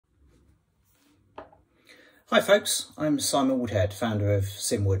Hi folks, I'm Simon Woodhead, founder of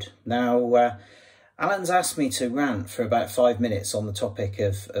Simwood. Now, Alan's asked me to rant for about 5 minutes on the topic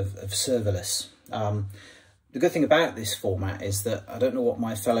of serverless. The good thing about this format is that I don't know what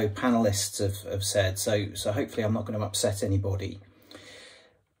my fellow panellists have said, so hopefully I'm not going to upset anybody.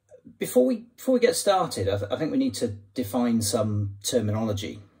 Before we get started, I think we need to define some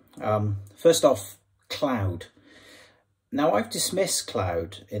terminology. First off, cloud. Now, I've dismissed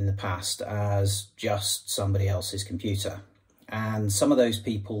cloud in the past as just somebody else's computer, and some of those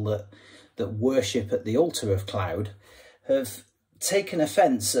people that worship at the altar of cloud have taken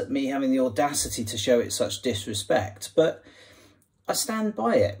offence at me having the audacity to show it such disrespect, but I stand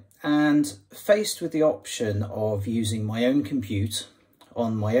by it. And faced with the option of using my own compute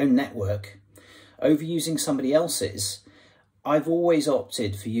on my own network over using somebody else's, I've always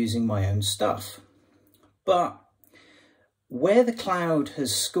opted for using my own stuff. But where the cloud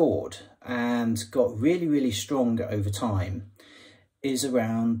has scored and got really strong over time is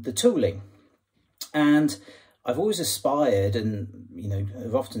around the tooling. And I've always aspired and,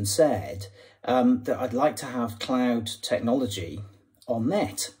 have often said that I'd like to have cloud technology on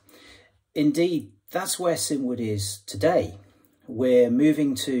net. Indeed, that's where Simwood is today. We're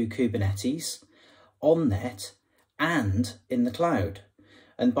moving to Kubernetes, on net and in the cloud.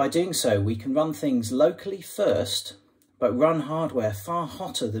 And by doing so, we can run things locally first, but run hardware far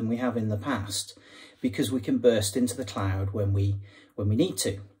hotter than we have in the past, because we can burst into the cloud when we need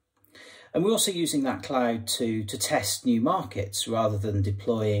to. And we're also using that cloud to test new markets rather than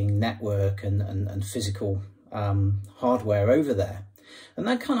deploying network and physical hardware over there. And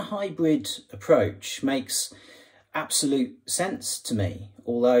that kind of hybrid approach makes absolute sense to me,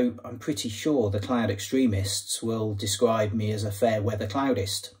 although I'm pretty sure the cloud extremists will describe me as a fair weather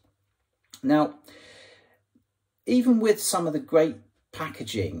cloudist. Now, even with some of the great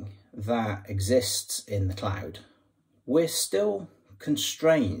packaging that exists in the cloud, we're still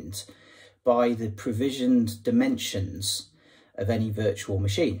constrained by the provisioned dimensions of any virtual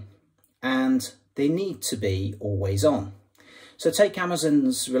machine, and they need to be always on. So take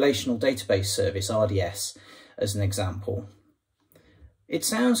Amazon's relational database service, RDS, as an example. It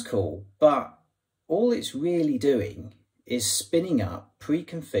sounds cool, but all it's really doing is spinning up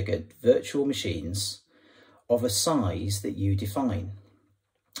pre-configured virtual machines of a size that you define.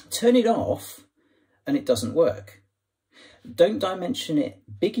 Turn it off and it doesn't work. Don't dimension it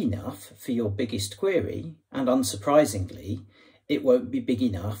big enough for your biggest query, and unsurprisingly, it won't be big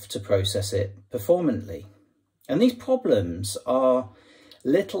enough to process it performantly. And these problems are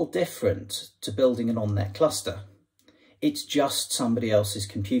little different to building an on-net cluster. It's just somebody else's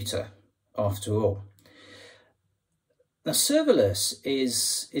computer, after all. Now, serverless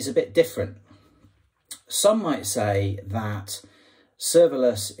is a bit different. Some might say that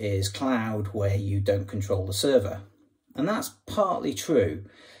serverless is cloud where you don't control the server. And that's partly true,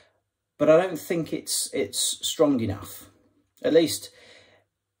 but I don't think it's strong enough. At least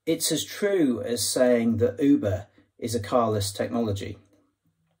it's as true as saying that Uber is a carless technology.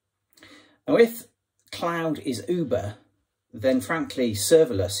 Now, if cloud is Uber, then frankly,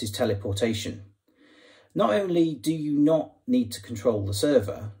 serverless is teleportation. Not only do you not need to control the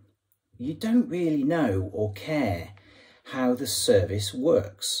server, you don't really know or care how the service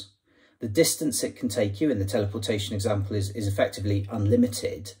works. The distance it can take you in the teleportation example is effectively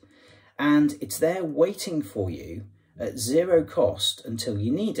unlimited, and it's there waiting for you at zero cost until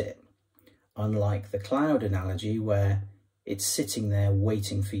you need it, unlike the cloud analogy where it's sitting there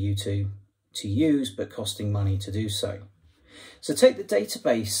waiting for you to use but costing money to do so. So take the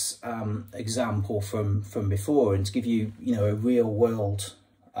database example from before, and to give you a real world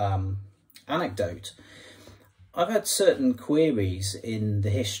anecdote. I've had certain queries in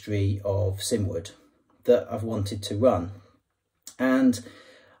the history of Simwood that I've wanted to run, and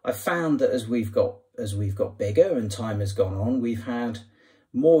I've found that as we've got bigger and time has gone on, we've had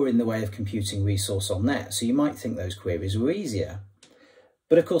more in the way of computing resource on net. So you might think those queries were easier,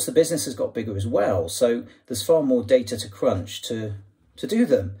 but of course the business has got bigger as well, so there's far more data to crunch to do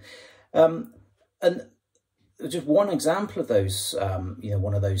them. And just one example of those,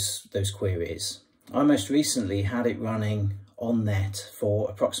 one of those queries, I most recently had it running on net for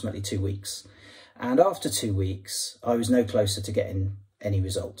approximately 2 weeks. And after 2 weeks, I was no closer to getting any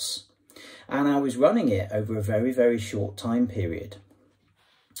results. And I was running it over a very short time period.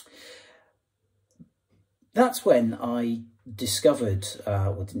 That's when I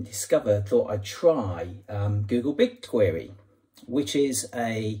thought I'd try Google BigQuery, which is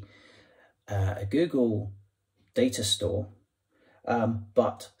a Google data store,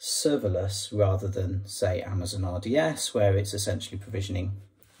 but serverless rather than, say, Amazon RDS, where it's essentially provisioning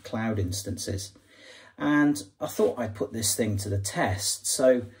cloud instances. And I thought I'd put this thing to the test.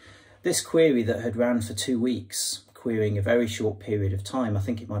 So this query that had ran for 2 weeks, querying a very short period of time, I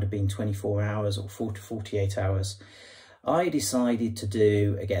think it might have been 24 hours or 4 to 48 hours, I decided to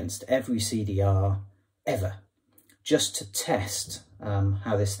do against every CDR ever, just to test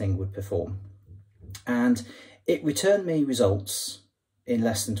how this thing would perform. And it returned me results in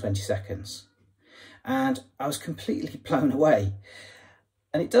less than 20 seconds. And I was completely blown away.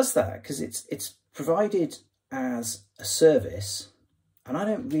 And it does that because it's provided as a service, and I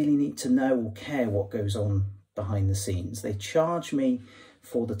don't really need to know or care what goes on behind the scenes. They charge me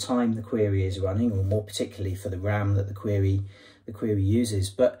for the time the query is running, or more particularly for the RAM that the query uses.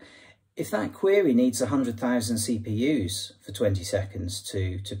 But if that query needs 100,000 CPUs for 20 seconds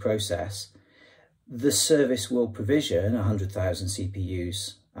to process, the service will provision 100,000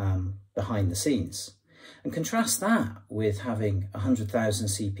 CPUs behind the scenes. And contrast that with having 100,000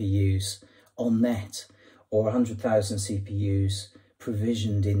 CPUs on net, or 100,000 CPUs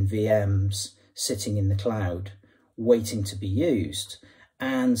provisioned in VMs sitting in the cloud waiting to be used.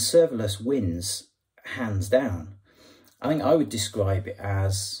 And serverless wins hands down. I think I would describe it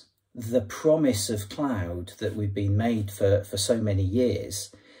as the promise of cloud that we've been made for so many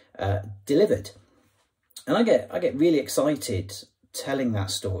years delivered. And I get really excited telling that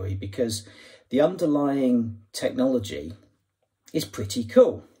story because the underlying technology is pretty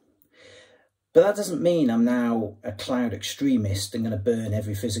cool. But that doesn't mean I'm now a cloud extremist and going to burn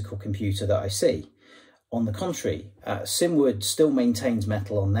every physical computer that I see. On the contrary, Simwood still maintains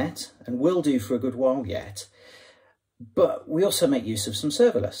metal on net and will do for a good while yet. But we also make use of some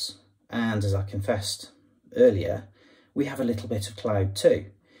serverless. And as I confessed earlier, we have a little bit of cloud too.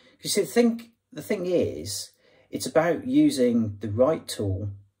 You see, the thing is, it's about using the right tool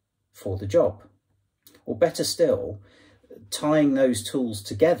for the job. Or better still, tying those tools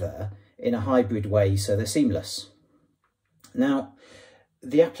together in a hybrid way so they're seamless. Now,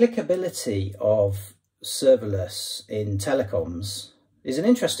 the applicability of serverless in telecoms is an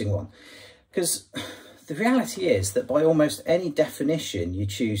interesting one, because the reality is that by almost any definition you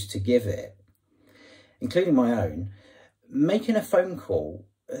choose to give it, including my own, making a phone call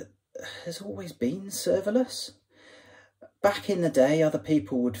has always been serverless. Back in the day, other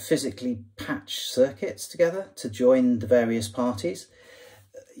people would physically patch circuits together to join the various parties.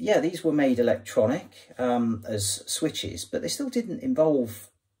 Yeah, these were made electronic as switches, but they still didn't involve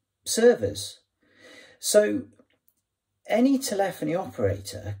servers. So any telephony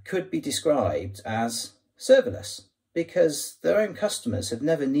operator could be described as serverless because their own customers have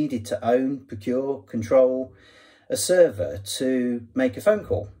never needed to own, procure, control a server to make a phone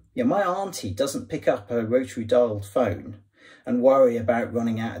call. You know, my auntie doesn't pick up a rotary dialed phone and worry about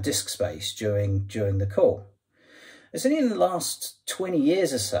running out of disk space during the call. It's only in the last 20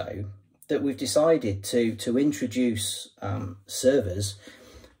 years or so that we've decided to introduce servers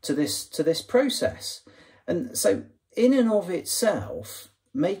to this process. And so in and of itself,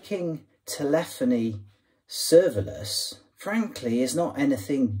 making telephony serverless, frankly, is not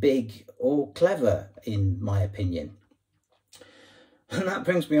anything big or clever, in my opinion. And that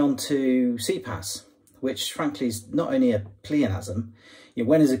brings me on to CPaaS, which frankly is not only a pleonasm. You know,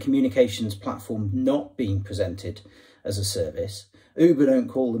 when is a communications platform not being presented as a service? Uber don't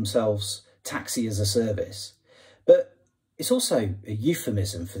call themselves taxi as a service, but it's also a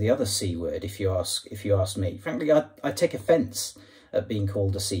euphemism for the other C word, if you ask me. Frankly, I take offence at being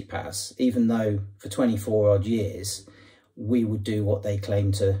called a CPaaS, even though for 24 odd years we would do what they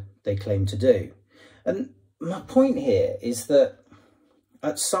claim to do. And my point here is that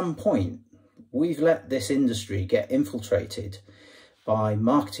at some point we've let this industry get infiltrated by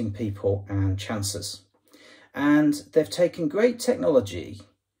marketing people and chancers, and they've taken great technology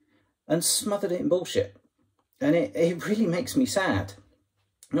and smothered it in bullshit. And it really makes me sad,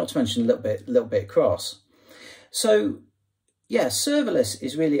 not to mention a little bit cross. So yeah, serverless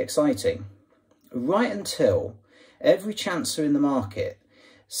is really exciting, right until every chancer in the market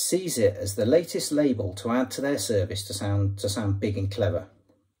sees it as the latest label to add to their service to sound big and clever.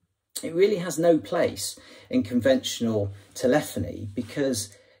 It really has no place in conventional telephony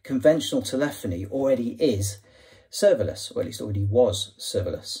because conventional telephony already is serverless, or at least already was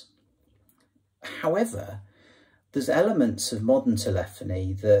serverless. However, there's elements of modern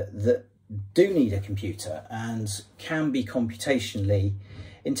telephony that do need a computer and can be computationally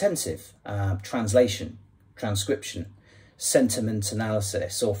intensive. Translation, transcription, sentiment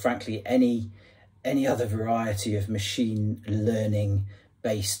analysis, or frankly any other variety of machine learning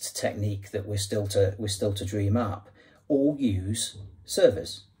based technique that we're still to dream up, all use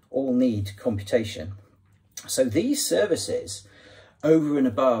servers, all need computation. So these services, over and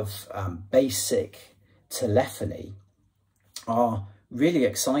above basic telephony are really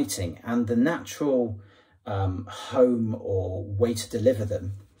exciting, and the natural home or way to deliver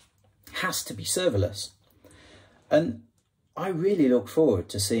them has to be serverless. And I really look forward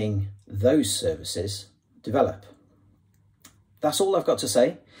to seeing those services develop. That's all I've got to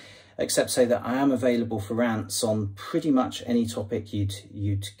say, except say that I am available for rants on pretty much any topic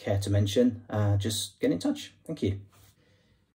you'd care to mention. Just get in touch. Thank you.